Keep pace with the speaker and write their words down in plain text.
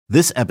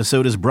This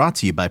episode is brought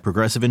to you by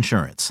Progressive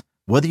Insurance.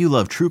 Whether you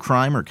love true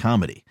crime or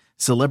comedy,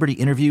 celebrity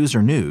interviews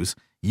or news,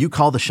 you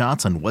call the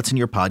shots on what's in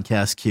your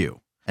podcast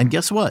queue. And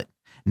guess what?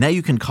 Now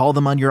you can call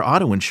them on your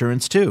auto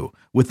insurance too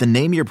with the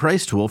Name Your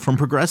Price tool from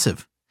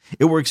Progressive.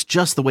 It works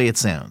just the way it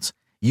sounds.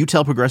 You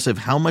tell Progressive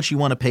how much you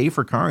want to pay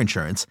for car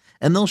insurance,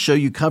 and they'll show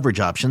you coverage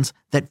options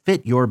that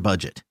fit your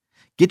budget.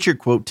 Get your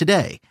quote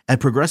today at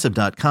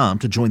Progressive.com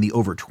to join the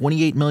over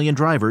 28 million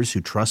drivers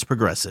who trust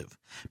Progressive.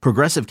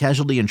 Progressive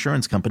Casualty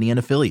Insurance Company and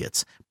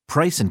Affiliates.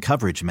 Price and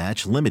coverage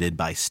match limited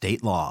by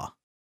state law.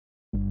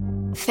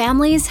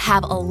 Families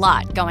have a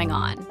lot going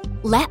on.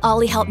 Let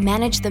Ollie help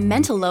manage the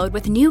mental load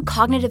with new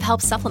cognitive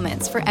help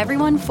supplements for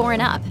everyone 4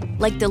 and up,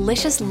 like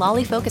delicious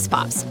Lolly Focus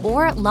Pops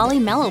or Lolly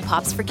Mellow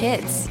Pops for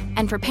kids.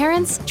 And for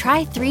parents,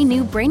 try 3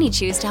 new Brainy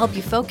Chews to help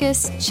you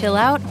focus, chill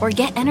out, or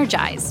get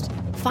energized.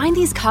 Find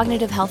these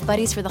cognitive health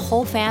buddies for the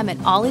whole fam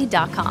at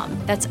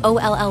ollie.com. That's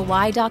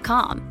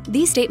OLLY.com.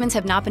 These statements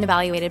have not been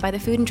evaluated by the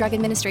Food and Drug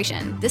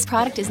Administration. This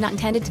product is not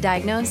intended to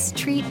diagnose,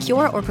 treat,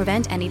 cure, or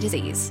prevent any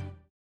disease.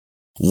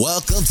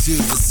 Welcome to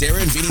the Sarah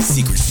and Vinny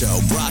Secret Show,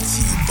 brought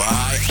to you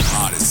by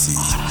Odyssey.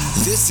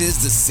 This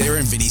is the Sarah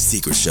and Vinny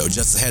Secret Show.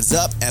 Just a heads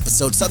up,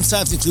 episodes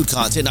sometimes include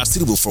content not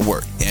suitable for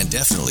work and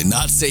definitely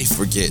not safe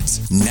for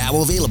kids.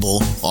 Now available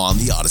on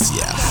the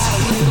Odyssey app.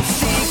 A little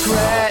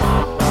secret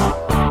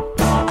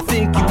I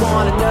think you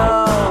want to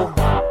know.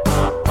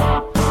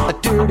 A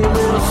dirty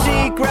little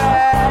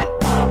secret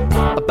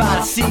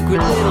about a secret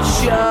little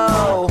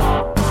show.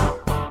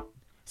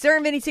 Sarah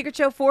and Vinny Secret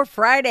Show for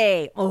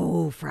Friday.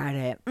 Oh,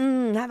 Friday.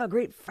 Have a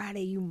great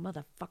Friday, you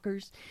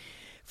motherfuckers.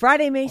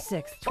 Friday, May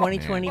 6th,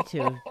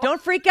 2022.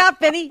 Don't freak out,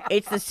 Vinny.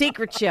 It's the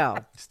Secret Show.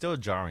 Still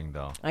jarring,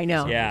 though. I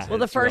know. Yeah, well,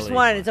 the it's first really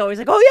one, fun. it's always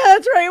like, oh, yeah,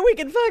 that's right. We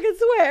can fucking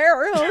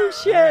swear. Oh,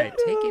 shit. All right,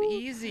 take it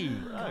easy.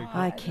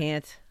 I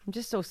can't. I'm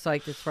just so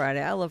psyched it's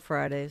Friday. I love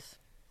Fridays.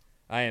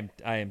 I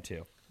am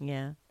too.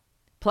 Yeah.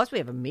 Plus, we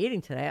have a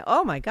meeting today.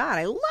 Oh, my God.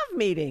 I love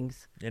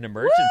meetings. An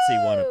emergency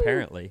one, Woo!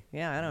 apparently.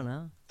 Yeah, I don't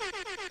know.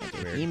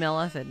 Weird. Email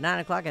us at 9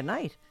 o'clock at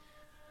night.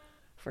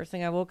 First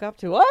thing I woke up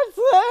to, what's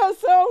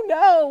this? Oh,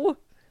 no.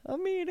 A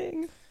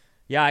meeting.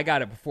 Yeah, I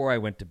got it before I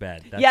went to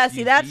bed. Yeah,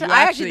 see, I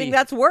actually think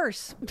that's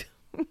worse.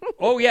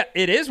 Oh, yeah,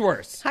 it is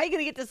worse. How are you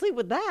going to get to sleep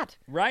with that?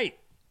 Right.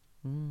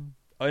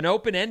 An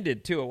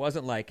open-ended, too. It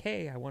wasn't like,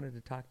 hey, I wanted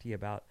to talk to you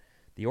about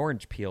the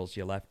orange peels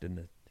you left in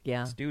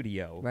the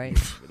studio. Right.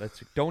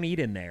 Don't eat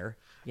in there.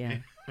 Yeah.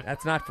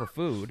 That's not for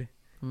food.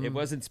 It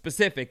wasn't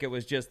specific. It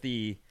was just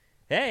the,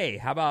 hey,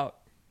 how about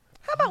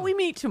we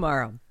meet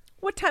tomorrow?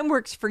 What time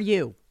works for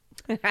you?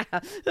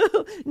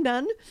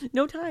 None.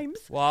 No times.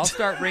 Well, I'll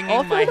start All wringing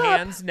my filled up.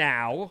 hands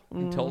now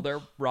until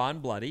they're raw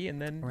and bloody,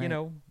 and then, Right.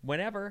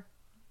 whenever,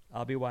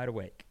 I'll be wide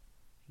awake.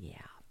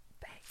 Yeah.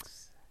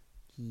 Thanks.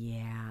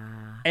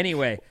 Yeah.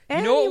 Anyway,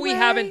 you know what we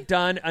haven't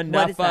done What is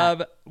enough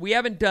that? of? We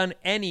haven't done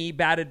any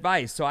bad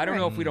advice, so I don't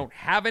know if we don't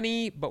have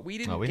any, but we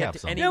didn't we get have to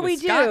some. any No, with we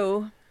Scott.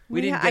 do.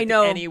 We didn't I get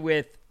know. to any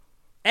with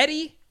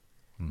Eddie.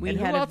 We And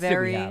who had a else did we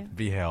very have?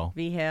 VHale.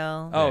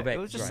 VHale. Oh, Yeah, but it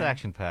was just right.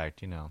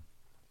 action-packed,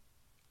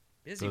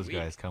 Busy Those week.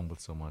 guys come with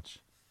so much.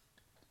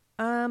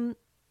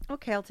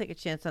 Okay, I'll take a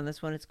chance on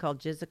this one. It's called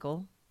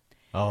Jizzical.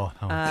 Oh,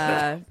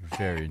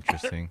 very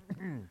interesting.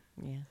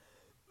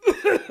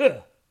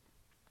 Yeah.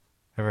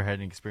 Ever had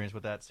any experience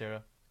with that,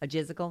 Sarah? A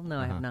Jizzical? No,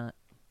 I have not.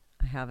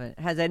 I haven't.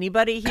 Has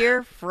anybody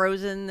here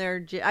frozen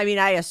their jizz? I mean,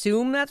 I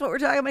assume that's what we're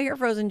talking about here,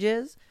 frozen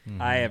jizz.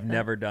 I have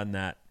never done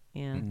that.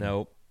 Yeah.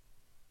 Nope.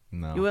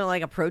 No. You want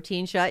like a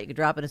protein shot? You could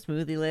drop in a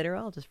smoothie later.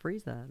 I'll just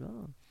freeze that.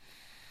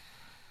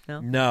 Oh.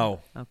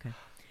 No. Okay.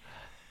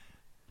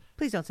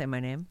 Please don't say my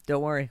name.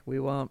 Don't worry, we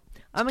won't.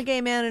 I'm a gay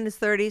man in his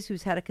 30s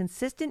who's had a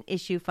consistent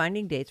issue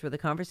finding dates where the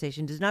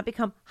conversation does not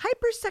become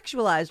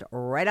hypersexualized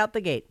right out the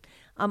gate.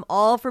 I'm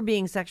all for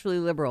being sexually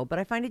liberal, but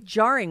I find it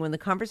jarring when the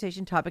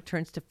conversation topic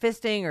turns to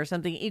fisting or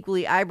something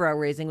equally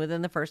eyebrow-raising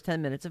within the first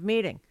 10 minutes of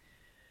meeting.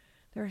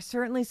 There are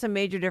certainly some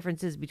major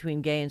differences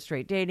between gay and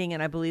straight dating,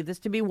 and I believe this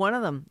to be one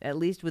of them, at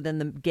least within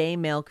the gay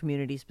male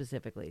community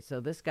specifically. So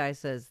this guy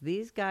says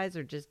these guys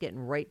are just getting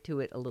right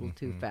to it a little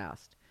too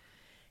fast.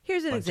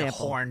 Here's an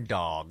example. Horn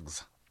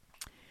dogs.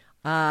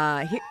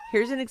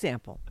 Here's an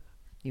example,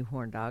 you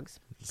horn dogs.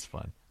 This is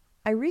fun.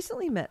 I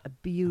recently met a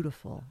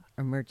beautiful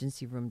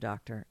emergency room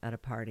doctor at a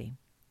party.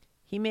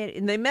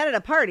 And they met at a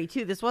party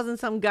too. This wasn't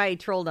some guy he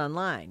trolled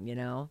online,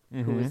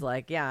 who was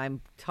like, "Yeah, I'm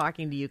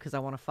talking to you because I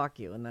want to fuck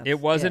you." And that's It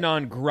wasn't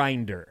on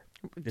Grindr.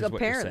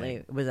 Apparently,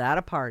 it was at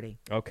a party.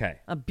 Okay.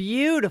 A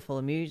beautiful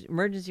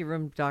emergency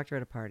room doctor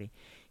at a party.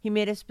 He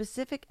made a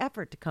specific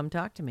effort to come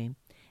talk to me,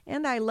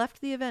 and I left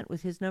the event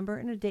with his number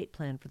and a date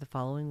plan for the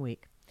following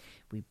week.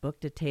 We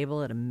booked a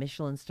table at a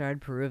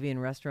Michelin-starred Peruvian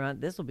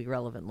restaurant. This will be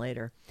relevant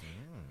later.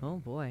 Oh,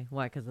 boy.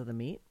 Why? Because of the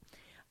meat?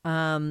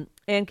 And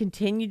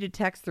continued to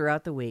text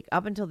throughout the week,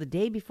 up until the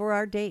day before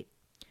our date.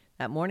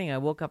 That morning, I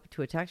woke up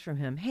to a text from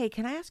him. "Hey,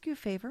 can I ask you a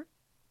favor?"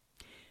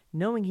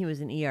 Knowing he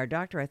was an ER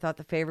doctor, I thought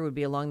the favor would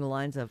be along the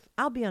lines of,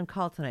 "I'll be on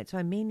call tonight, so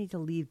I may need to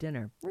leave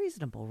dinner."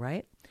 Reasonable,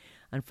 right?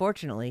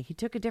 Unfortunately, he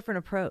took a different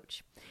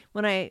approach.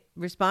 When I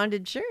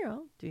responded, sure,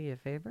 I'll do you a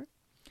favor,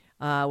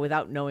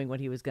 without knowing what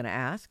he was going to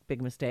ask,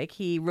 big mistake,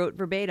 he wrote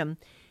verbatim,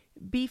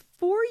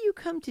 before you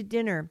come to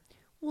dinner,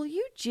 will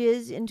you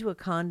jizz into a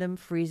condom,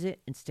 freeze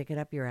it, and stick it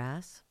up your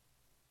ass?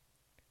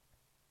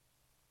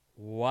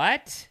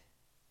 What?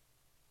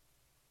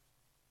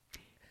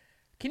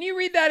 Can you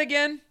read that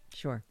again?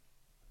 Sure.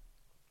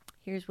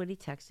 Here's what he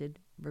texted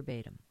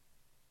verbatim.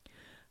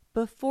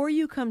 Before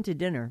you come to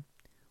dinner,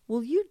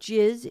 will you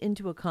jizz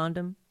into a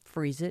condom,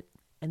 freeze it,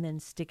 and then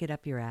stick it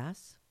up your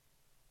ass?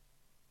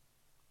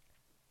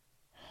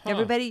 Huh.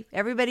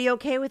 Everybody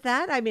okay with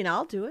that? I mean,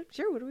 I'll do it.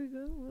 Sure, what do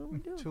we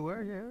do? To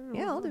where?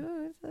 Yeah, I'll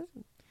do it.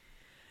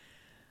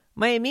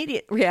 My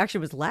immediate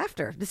reaction was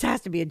laughter. This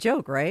has to be a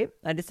joke, right?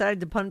 I decided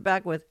to punt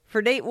back with,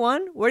 for date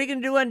 1, what are you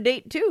going to do on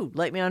date 2?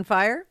 Light me on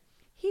fire?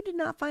 He did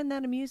not find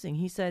that amusing.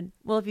 He said,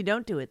 well, if you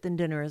don't do it, then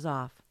dinner is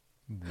off.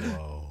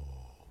 Whoa.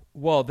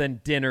 Well,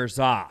 then dinner's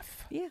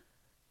off. Yeah.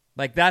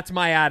 Like, that's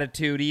my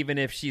attitude, even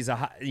if she's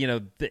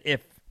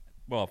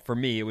well, for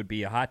me, it would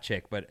be a hot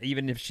chick, but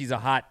even if she's a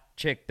hot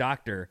chick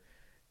doctor,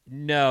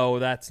 no,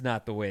 that's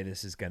not the way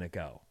this is going to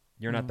go.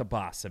 You're not the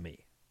boss of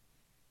me.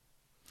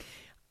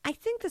 I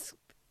think this,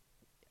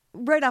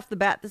 right off the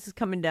bat, this is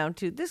coming down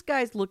to, this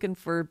guy's looking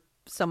for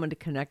someone to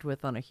connect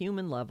with on a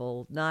human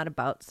level, not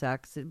about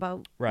sex,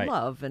 about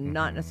love, and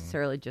not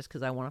necessarily just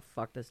because I want to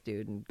fuck this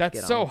dude. And that's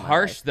get on so with my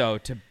harsh, life. though,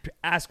 to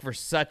ask for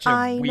such a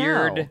I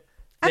weird know. thing.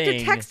 After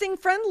texting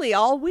friendly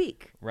all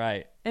week.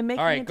 Right. And making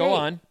all right, a go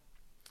date.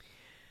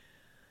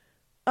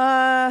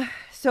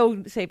 on.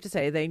 So safe to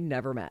say they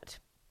never met.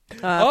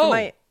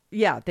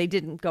 Yeah, they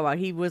didn't go out.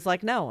 He was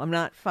like, no, I'm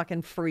not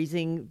fucking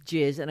freezing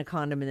jizz in a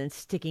condom and then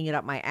sticking it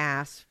up my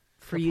ass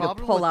for The you to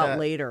problem pull with out that,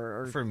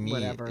 later or for me,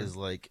 whatever. is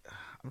like,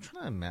 I'm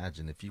trying to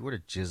imagine if you were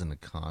to jizz in a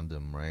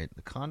condom, right?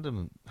 The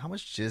condom, how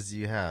much jizz do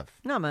you have?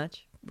 Not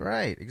much.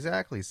 Right,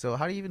 exactly. So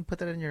how do you even put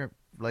that in your,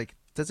 like,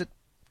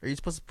 are you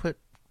supposed to put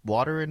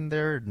water in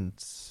there and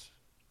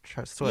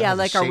try so it Yeah, has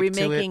like, a are we shape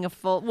to making it? a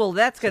full? Well,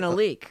 that's going to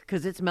leak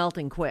because it's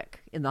melting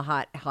quick in the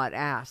hot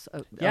ass.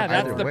 Yeah,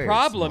 that's Either the way, it's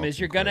problem is melting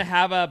you're going to quick.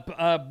 have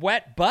a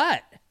wet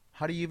butt.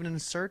 How do you even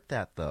insert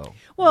that, though?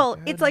 Well,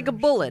 it's like a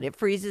bullet. It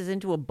freezes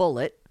into a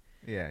bullet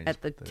Yeah, you at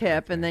just the put it-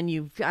 tip, okay. and then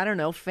you, I don't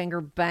know, finger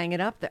bang it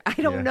up there. I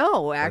don't Yeah,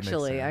 know, that makes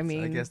actually. I sense.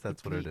 mean, I guess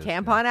that's what it is,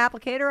 Tampon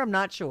applicator? I'm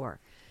not sure.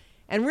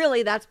 And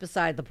really, that's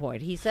beside the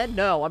point. He said,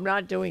 no, I'm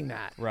not doing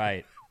that.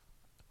 Right.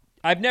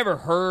 I've never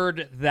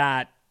heard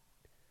that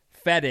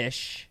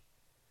fetish.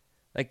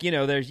 Like,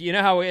 there's,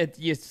 how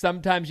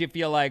sometimes you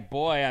feel like,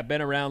 boy, I've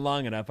been around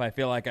long enough. I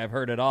feel like I've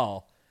heard it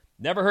all.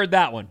 Never heard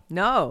that one.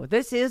 No,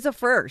 this is a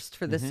first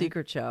for the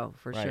Secret Show,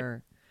 for Right.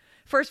 sure.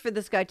 First for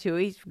this guy, too.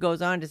 He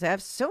goes on to say, I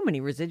have so many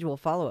residual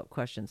follow-up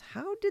questions.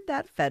 How did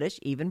that fetish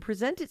even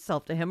present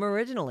itself to him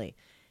originally?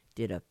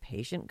 Did a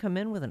patient come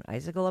in with an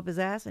icicle up his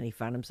ass and he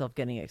found himself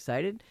getting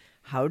excited?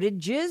 How did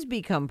jizz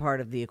become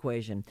part of the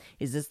equation?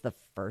 Is this the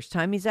first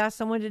time he's asked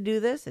someone to do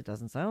this? It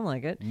doesn't sound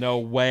like it. No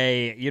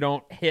way. You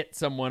don't hit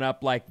someone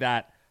up like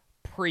that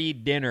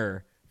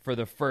pre-dinner for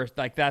the first,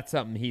 like that's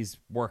something he's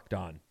worked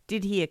on.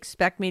 Did he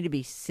expect me to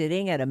be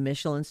sitting at a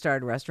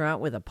Michelin-starred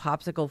restaurant with a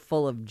popsicle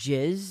full of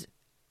jizz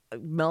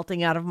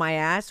melting out of my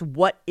ass?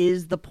 What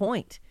is the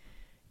point?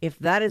 If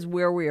that is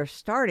where we are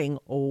starting,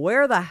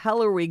 where the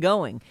hell are we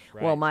going?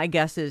 Right. Well, my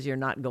guess is you're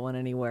not going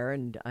anywhere,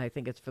 and I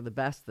think it's for the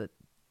best that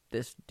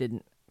this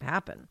didn't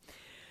happen.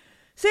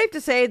 Safe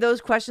to say,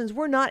 those questions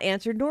were not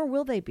answered, nor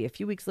will they be. A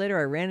few weeks later,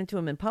 I ran into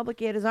him in public.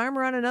 He had his arm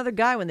around another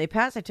guy. When they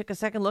passed, I took a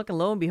second look, and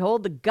lo and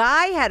behold, the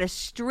guy had a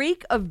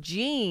streak on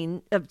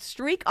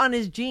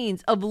his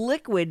jeans of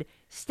liquid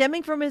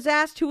stemming from his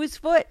ass to his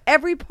foot.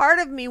 Every part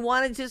of me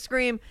wanted to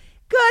scream,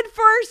 "Good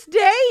first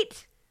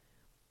date!"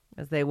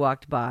 as they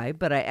walked by,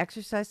 but I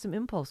exercised some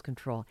impulse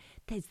control.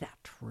 Is that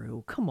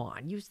true? Come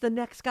on. The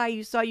next guy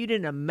you saw, you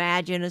didn't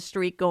imagine a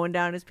streak going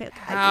down his pants.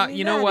 I mean,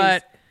 You know that what?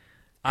 is-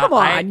 Come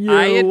on,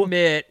 I you.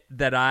 admit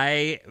that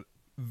I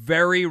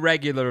very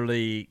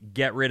regularly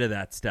get rid of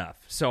that stuff.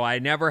 So I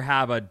never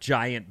have a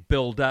giant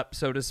buildup,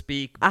 so to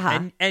speak.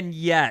 And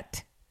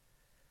yet,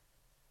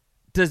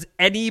 does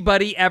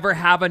anybody ever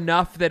have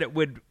enough that it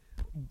would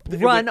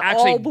Run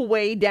actually all the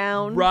way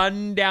down.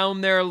 run down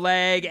their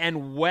leg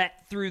and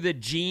wet through the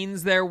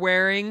jeans they're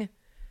wearing?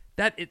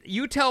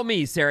 You tell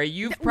me, Sarah.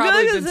 You've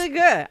probably Good been. is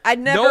good. I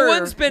never. No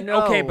one's been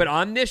no. okay, but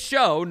on this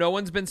show, no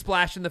one's been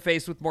splashed in the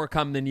face with more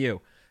cum than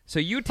you. So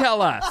you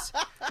tell us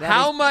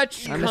how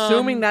much I'm cum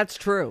assuming that's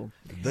true.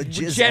 The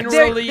jizz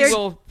generally There's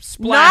will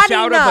splash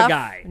out of a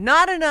guy.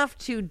 Not enough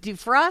to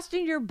defrost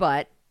in your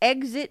butt,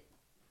 exit.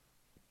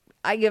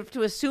 I have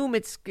to assume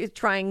it's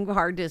trying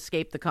hard to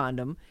escape the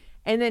condom,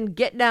 and then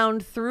get down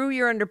through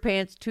your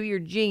underpants to your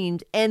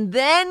jeans, and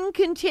then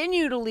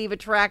continue to leave a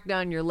track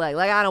down your leg.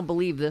 Like, I don't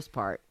believe this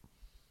part.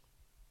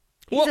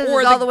 He Well, says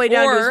or it's all the way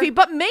down to his or- feet.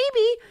 But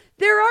maybe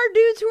there are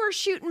dudes who are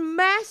shooting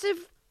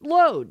massive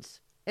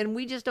loads, and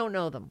we just don't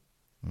know them.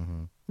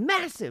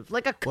 Massive,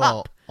 like a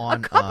cup. Well, A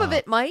cup of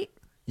it might.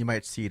 You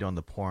might see it on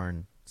the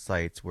porn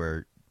sites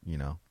where,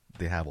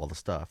 they have all the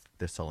stuff.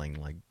 They're selling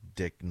like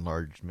dick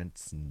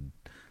enlargements, and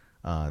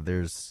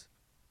there's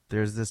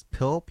this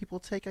pill people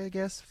take, I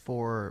guess,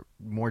 for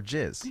more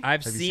jizz.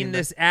 I've Have you seen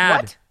this that?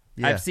 ad. What?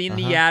 Yeah, I've seen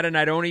the ad, and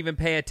I don't even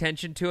pay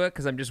attention to it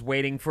because I'm just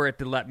waiting for it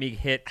to let me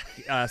hit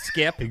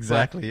skip.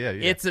 Exactly. But Yeah.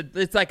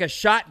 It's like a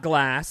shot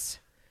glass,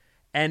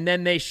 and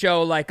then they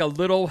show like a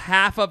little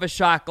half of a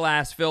shot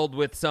glass filled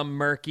with some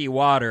murky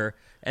water,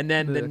 and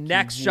then the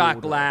next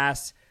shot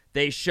glass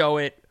they show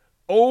it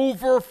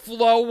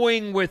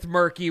overflowing with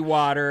murky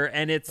water,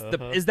 and it's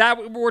is that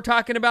what we're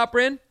talking about,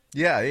 Bryn?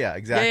 Yeah,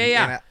 exactly.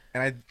 Yeah.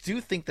 And I do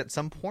think that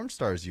some porn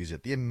stars use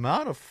it. The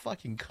amount of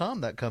fucking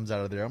cum that comes out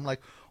of there, I'm like,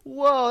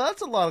 whoa,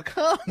 that's a lot of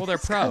cum. Well, they're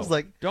This pro. guy's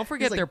like, Don't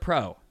forget he's they're like,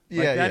 pro.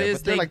 Yeah, like, that is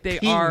but they're like they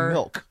peeing are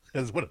milk.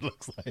 Is what it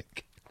looks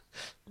like.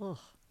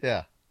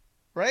 Yeah,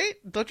 right?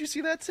 Don't you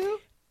see that too?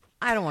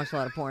 I don't watch a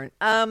lot of porn.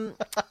 I'm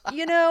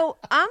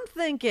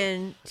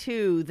thinking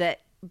too that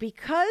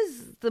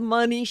because the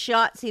money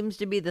shot seems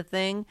to be the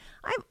thing,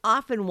 I've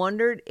often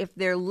wondered if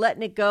they're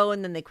letting it go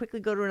and then they quickly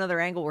go to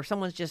another angle where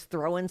someone's just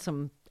throwing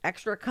some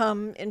extra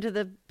cum into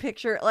the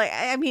picture. Like,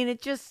 I mean,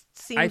 it just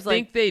seems I like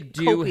think they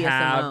do copious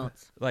have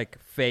amounts. like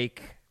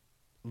fake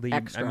lead.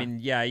 Extra. I mean,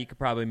 yeah, you could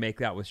probably make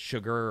that with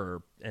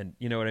sugar and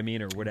you know what I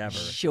mean, or whatever.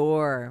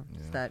 Sure,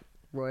 it's that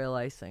royal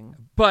icing.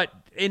 But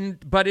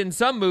in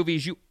some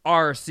movies, you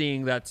are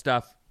seeing that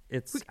stuff.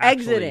 It's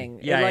Exiting,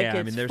 Actually, yeah, like yeah. it's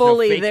I mean, there's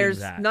fully no faking there's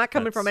that. not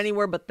coming from That's-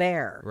 anywhere but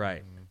there.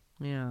 Right.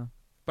 Yeah.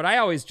 But I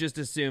always just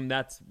assume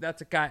that's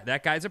a guy.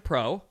 That guy's a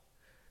pro.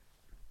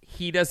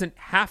 He doesn't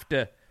have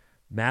to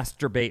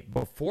masturbate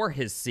before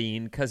his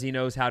scene because he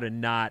knows how to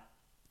not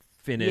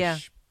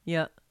finish.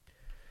 Yeah.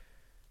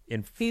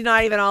 In He's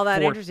not even all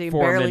that 4 interested. You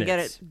 4 barely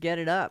minutes. get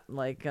it up.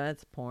 Like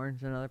it's porn.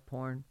 It's another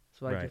porn.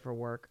 That's what I do Right. for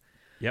work.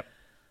 Yep.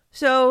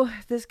 So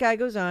this guy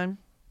goes on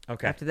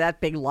Okay. after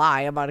that big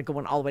lie about it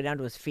going all the way down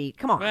to his feet.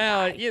 Come on.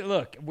 Well, guy.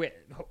 look,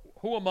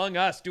 who among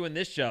us doing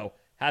this show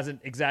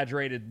hasn't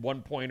exaggerated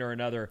one point or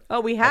another?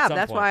 Oh, we at have. some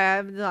That's point? why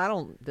I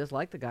don't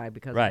dislike the guy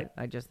because Right.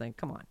 I just think,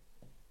 come on,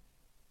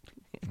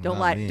 don't Not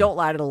lie. me. Don't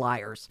lie to the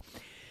liars.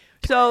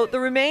 So the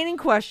remaining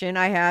question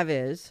I have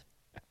is: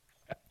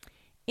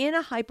 in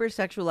a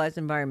hypersexualized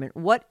environment,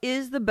 what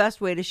is the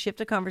best way to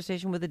shift a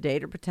conversation with a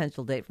date or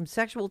potential date from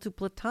sexual to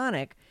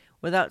platonic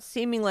without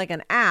seeming like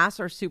an ass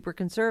or super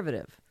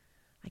conservative?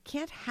 I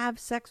can't have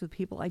sex with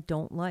people I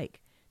don't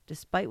like,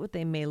 despite what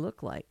they may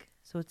look like.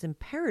 So it's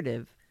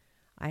imperative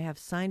I have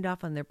signed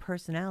off on their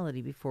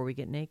personality before we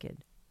get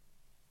naked.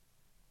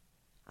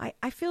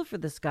 I feel for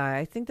this guy.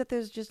 I think that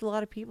there's just a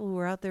lot of people who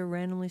are out there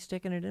randomly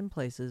sticking it in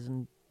places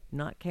and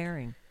not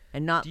caring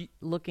and not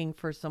looking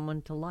for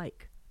someone to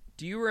like.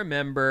 Do you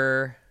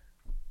remember?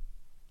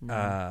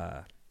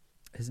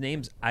 His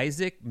name's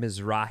Isaac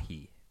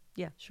Mizrahi,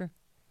 Yeah, sure.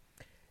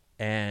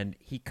 and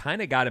he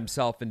kind of got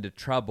himself into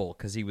trouble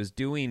because he was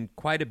doing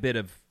quite a bit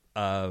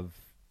of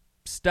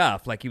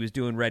stuff. Like he was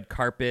doing red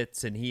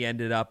carpets, and he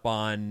ended up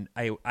on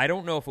I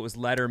don't know if it was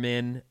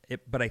Letterman,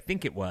 but I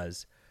think it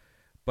was.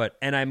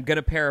 And I'm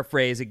gonna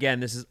paraphrase again.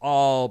 This is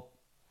all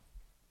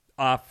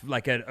off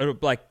like a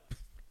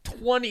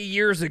 20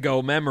 years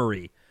ago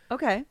memory.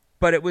 Okay.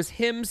 But it was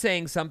him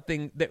saying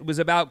something that was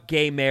about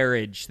gay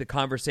marriage. The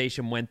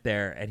conversation went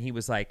there, and he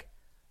was like,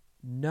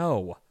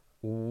 no,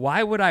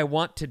 why would I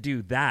want to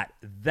do that?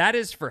 That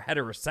is for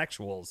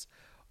heterosexuals.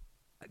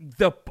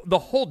 The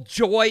whole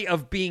joy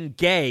of being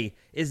gay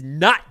is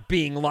not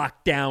being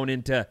locked down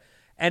into...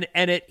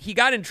 And he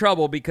got in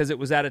trouble because it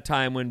was at a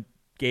time when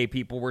gay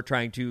people were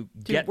trying to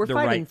get we're the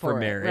fighting right for for it,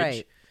 marriage.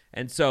 right.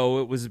 And so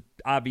it was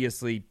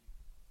obviously...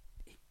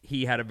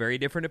 He had a very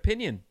different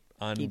opinion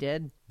on He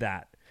did.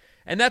 that.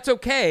 And that's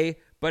okay,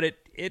 but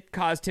it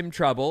caused him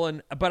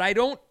trouble. But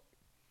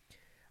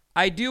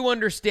I do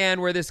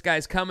understand where this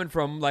guy's coming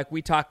from. Like,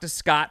 we talked to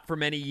Scott for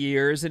many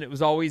years, and it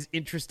was always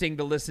interesting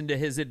to listen to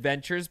his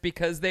adventures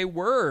because they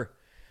were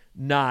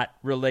not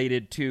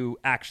related to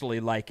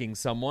actually liking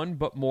someone,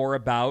 but more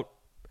about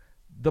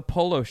the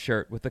polo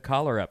shirt with the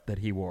collar up that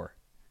he wore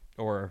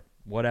or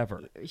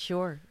whatever.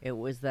 Sure. It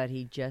was that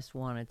he just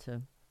wanted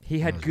to. He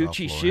had was Gucci Ralph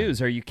Lauren.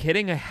 shoes. Are you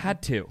kidding? I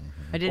had to.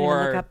 I didn't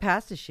even look up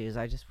past his shoes.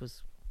 I just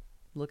was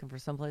looking for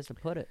someplace to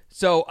put it.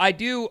 So I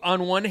do,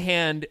 on one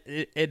hand,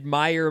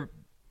 admire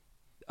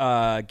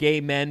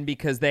gay men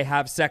because they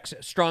have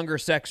stronger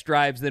sex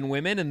drives than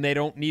women, and they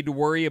don't need to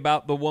worry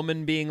about the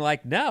woman being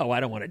like, no, I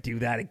don't want to do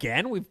that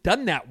again. We've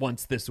done that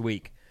once this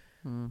week.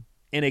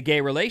 In a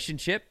gay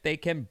relationship, they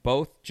can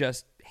both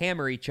just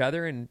hammer each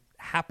other, and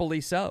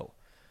happily so.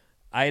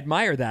 I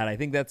admire that. I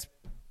think that's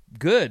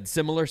good.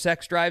 Similar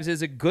sex drives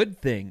is a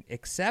good thing,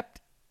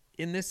 except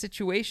in this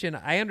situation,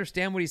 I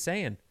understand what he's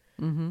saying.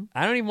 Mm-hmm.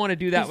 I don't even want to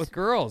do that with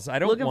girls. I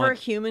don't Looking want for a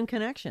human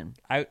connection.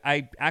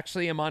 I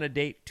actually am on a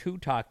date to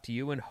talk to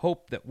you and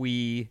hope that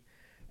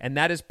and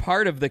that is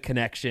part of the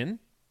connection,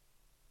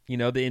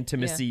 the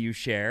intimacy you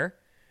share,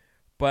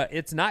 but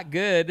it's not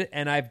good.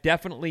 And I've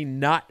definitely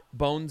not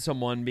boned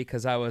someone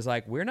because I was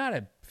like, we're not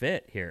a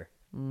fit here.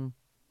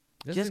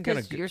 This Just isn't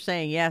gonna because you're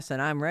saying yes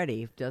and I'm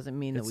ready doesn't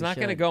mean that it's we not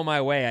should. going to go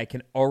my way. I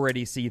can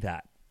already see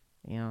that.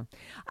 Yeah.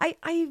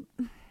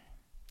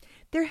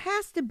 There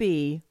has to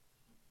be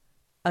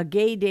a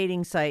gay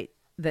dating site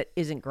that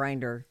isn't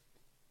Grindr,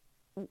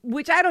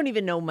 which I don't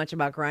even know much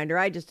about Grindr.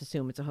 I just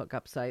assume it's a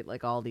hookup site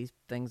like all these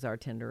things are,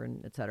 Tinder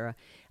and etc.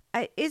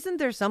 Isn't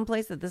there some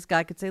place that this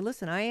guy could say,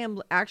 listen, I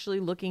am actually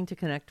looking to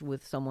connect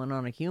with someone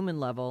on a human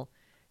level.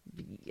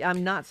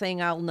 I'm not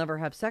saying I'll never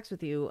have sex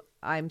with you.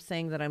 I'm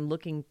saying that I'm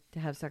looking to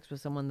have sex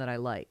with someone that I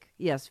like.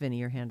 Yes, Vinny,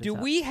 your hand is up.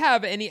 Do we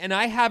have any, and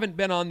I haven't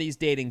been on these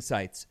dating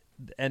sites,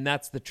 and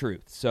that's the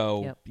truth.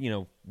 So,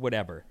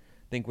 whatever.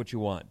 Think what you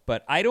want.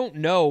 But I don't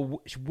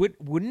know,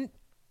 wouldn't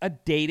a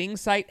dating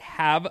site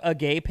have a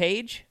gay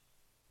page?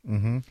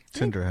 Mm-hmm.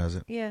 Tinder has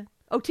it. Yeah.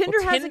 Oh,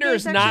 Tinder has a gay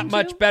Tinder's section not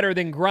much too? better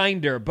than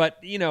Grindr, but,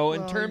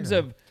 in terms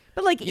of...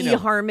 But like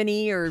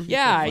eHarmony or,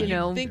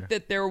 you think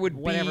that there would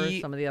whatever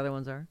be... some of the other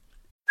ones are.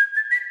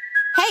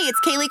 Hey, it's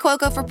Kaylee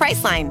Cuoco for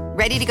Priceline.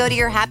 Ready to go to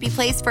your happy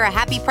place for a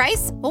happy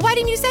price? Well, why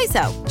didn't you say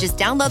so? Just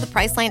download the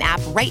Priceline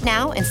app right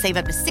now and save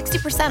up to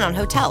 60% on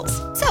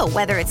hotels. So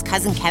whether it's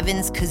Cousin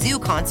Kevin's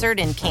Kazoo Concert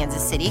in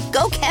Kansas City,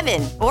 go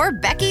Kevin, or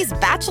Becky's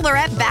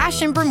Bachelorette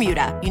Bash in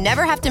Bermuda, you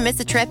never have to miss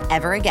a trip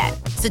ever again.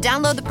 So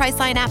download the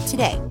Priceline app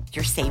today.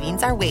 Your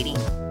savings are waiting.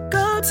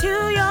 Go to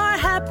your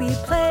happy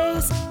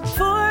place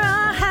for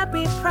a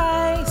happy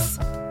price.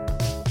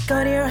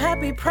 Go to your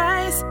happy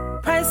price,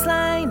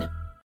 Priceline.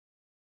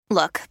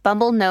 Look,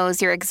 Bumble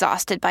knows you're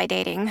exhausted by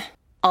dating.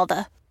 All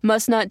the,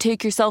 must not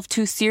take yourself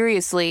too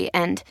seriously,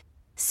 and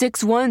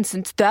 6'1"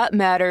 since that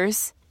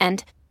matters,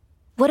 and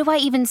what do I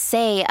even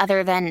say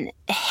other than,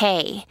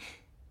 hey?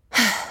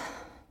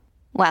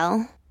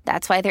 Well,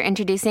 that's why they're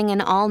introducing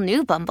an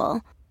all-new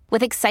Bumble,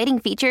 with exciting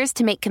features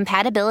to make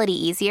compatibility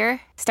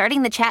easier,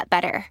 starting the chat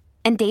better,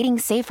 and dating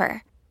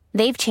safer.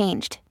 They've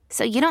changed,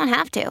 so you don't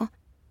have to.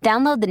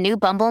 Download the new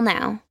Bumble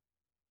now.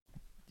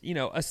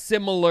 A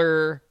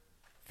similar...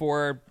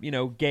 for,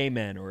 gay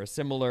men, or a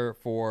similar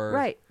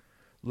for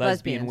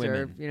lesbian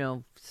women.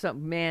 Or,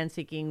 some man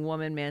seeking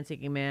woman, man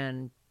seeking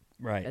man,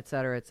 right, et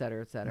cetera, et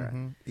cetera, et cetera.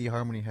 Mm-hmm.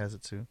 eHarmony has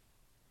it too.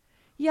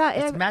 Yeah.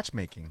 It's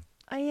matchmaking.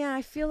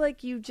 I feel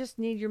like you just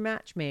need your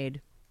match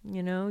made.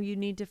 You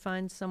need to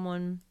find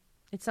someone.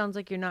 It sounds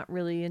like you're not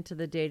really into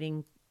the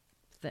dating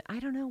thing. I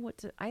don't know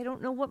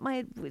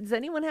does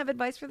anyone have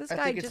advice for this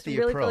guy? I just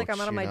really feel like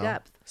I'm out of my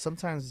depth.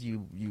 Sometimes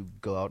you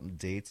go out on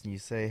dates and you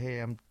say, hey,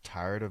 I'm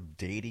tired of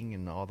dating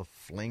and all the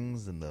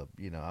flings and the,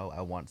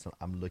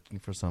 I'm looking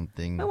for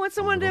something. I want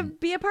someone to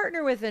be a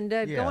partner with and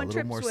to go on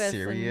trips with. A little more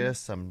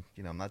serious. I'm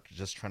not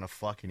just trying to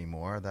fuck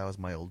anymore. That was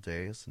my old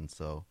days. And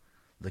so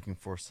looking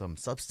for some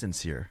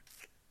substance here.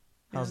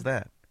 How's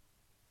that?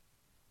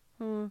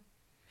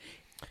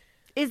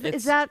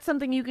 Is that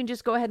something you can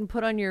just go ahead and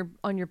put on your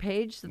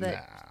page? So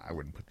that I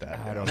wouldn't put that.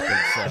 I don't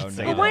think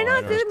so. Well, why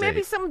not?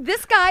 Maybe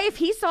this guy, if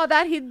he saw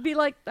that, he'd be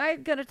like,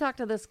 I'm gonna talk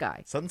to this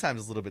guy. Sometimes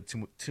it's a little bit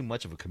too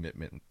much of a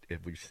commitment if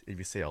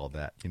you say all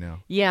that,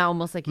 Yeah,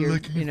 almost like you're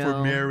looking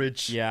for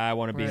marriage. Yeah, I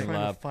want to be in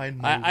love.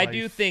 I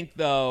do think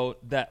though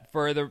that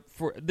for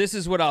this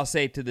is what I'll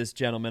say to this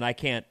gentleman. I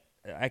can't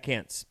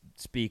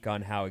speak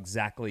on how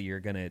exactly you're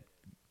gonna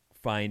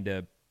find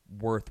a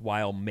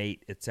worthwhile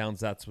mate. It sounds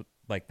that's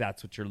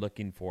what you're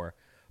looking for.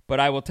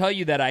 But I will tell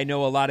you that I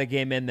know a lot of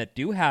gay men that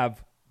do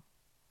have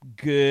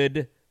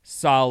good,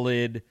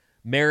 solid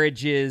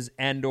marriages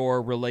and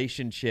or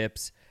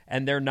relationships,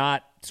 and they're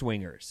not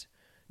swingers.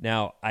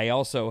 Now, I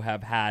also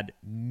have had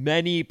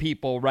many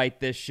people write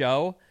this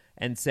show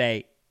and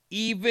say,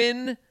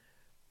 even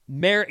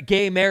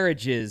gay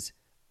marriages,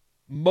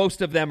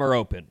 most of them are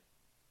open.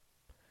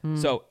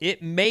 So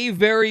it may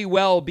very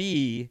well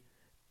be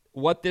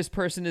what this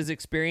person is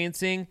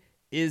experiencing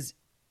is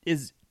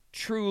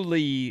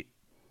truly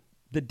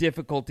the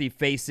difficulty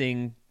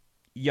facing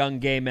young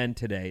gay men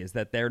today, is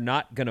that they're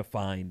not going to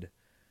find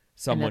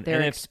someone. And that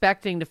they're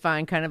expecting to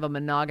find kind of a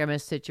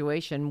monogamous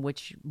situation,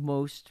 which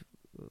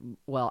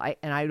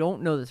I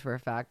don't know this for a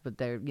fact, but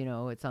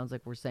it sounds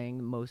like we're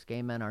saying most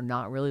gay men are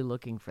not really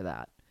looking for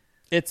that.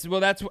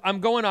 I'm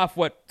going off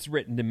what's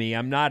written to me.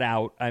 I'm not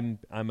out. I'm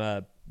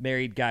a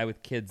married guy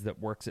with kids that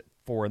works at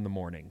 4 a.m.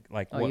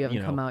 You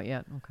haven't come out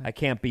yet? Okay. I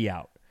can't be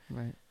out.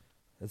 Right.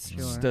 It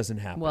just doesn't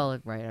happen. Well,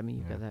 right. I mean,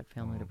 you've got that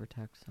family to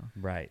protect. So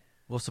right.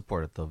 We'll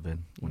support it though,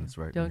 Vin, when it's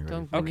right.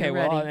 Okay.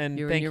 Well, and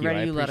thank you.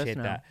 I appreciate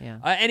that. Yeah.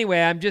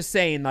 Anyway, I'm just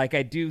saying, I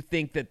do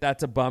think that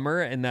that's a bummer,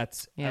 and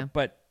that's.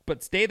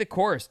 But stay the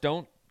course.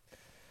 Don't.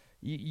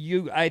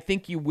 I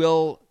think you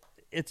will.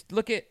 It's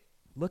look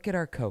at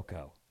our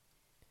Coco.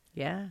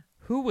 Yeah.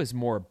 Who was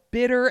more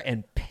bitter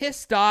and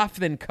pissed off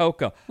than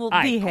Coco? Well,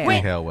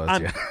 V-Hale was,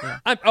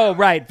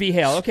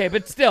 V-Hale. Okay,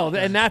 but still,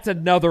 and that's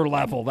another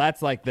level.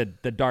 That's like the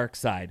dark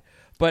side.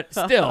 But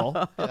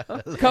still,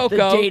 Coco.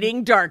 The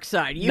dating dark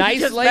side. You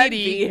nice just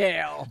lady.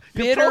 V-Hale.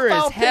 Bitter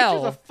as hell.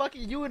 Pictures of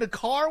fucking you in a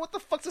car? What the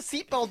fuck's a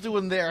seatbelt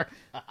doing there?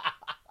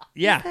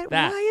 Yeah,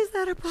 that. Why is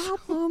that a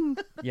problem?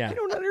 Yeah. I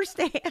don't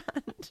understand.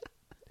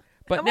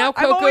 But I'm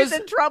always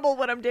in trouble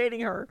when I'm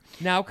dating her.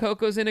 Now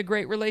Coco's in a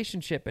great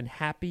relationship and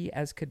happy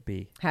as could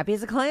be. Happy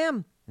as a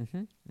clam.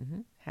 Mm-hmm.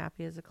 Mm-hmm.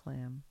 Happy as a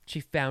clam. She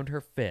found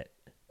her fit.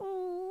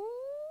 Aww.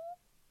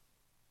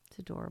 It's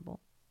adorable.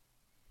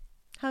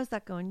 How's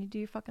that going? You do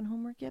your fucking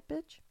homework yet,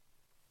 bitch?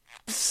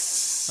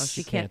 Oh,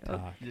 she Can't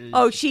can't.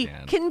 talk. She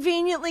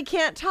conveniently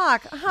can't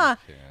talk. Huh.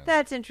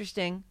 That's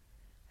interesting.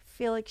 I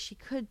feel like she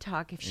could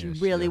talk if she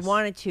really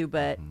wanted to,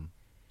 but...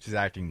 She's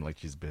acting like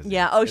she's busy.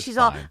 Yeah. Oh, It's she's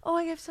fine. all,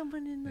 I have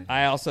someone in the...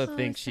 I also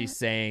think she's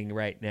saying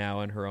right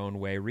now in her own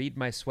way, read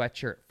my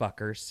sweatshirt,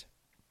 fuckers.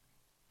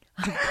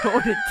 I'm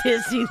going to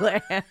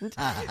Disneyland.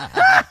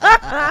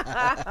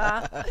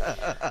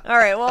 All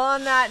right. Well,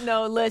 on that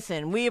note,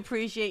 listen, we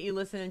appreciate you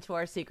listening to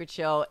our secret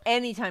show.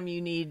 Anytime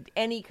you need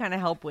any kind of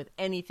help with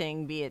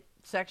anything, be it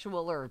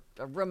sexual or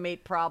a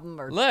roommate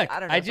problem or Look, I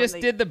don't know. I just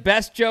did the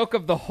best joke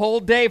of the whole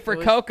day for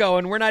Coco,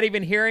 and we're not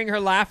even hearing her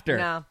laughter.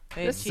 No,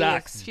 this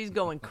sucks. She's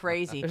going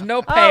crazy. There's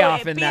no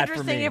payoff it'd in be that for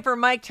interesting me. if her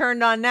mic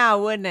turned on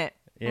now, wouldn't it?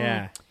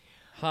 Yeah.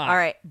 Huh. All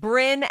right.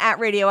 Bryn at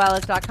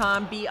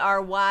radioalice.com,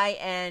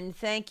 BRYN.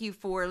 Thank you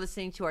for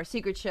listening to our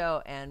secret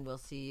show, and we'll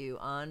see you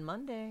on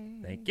Monday.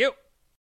 Thank you.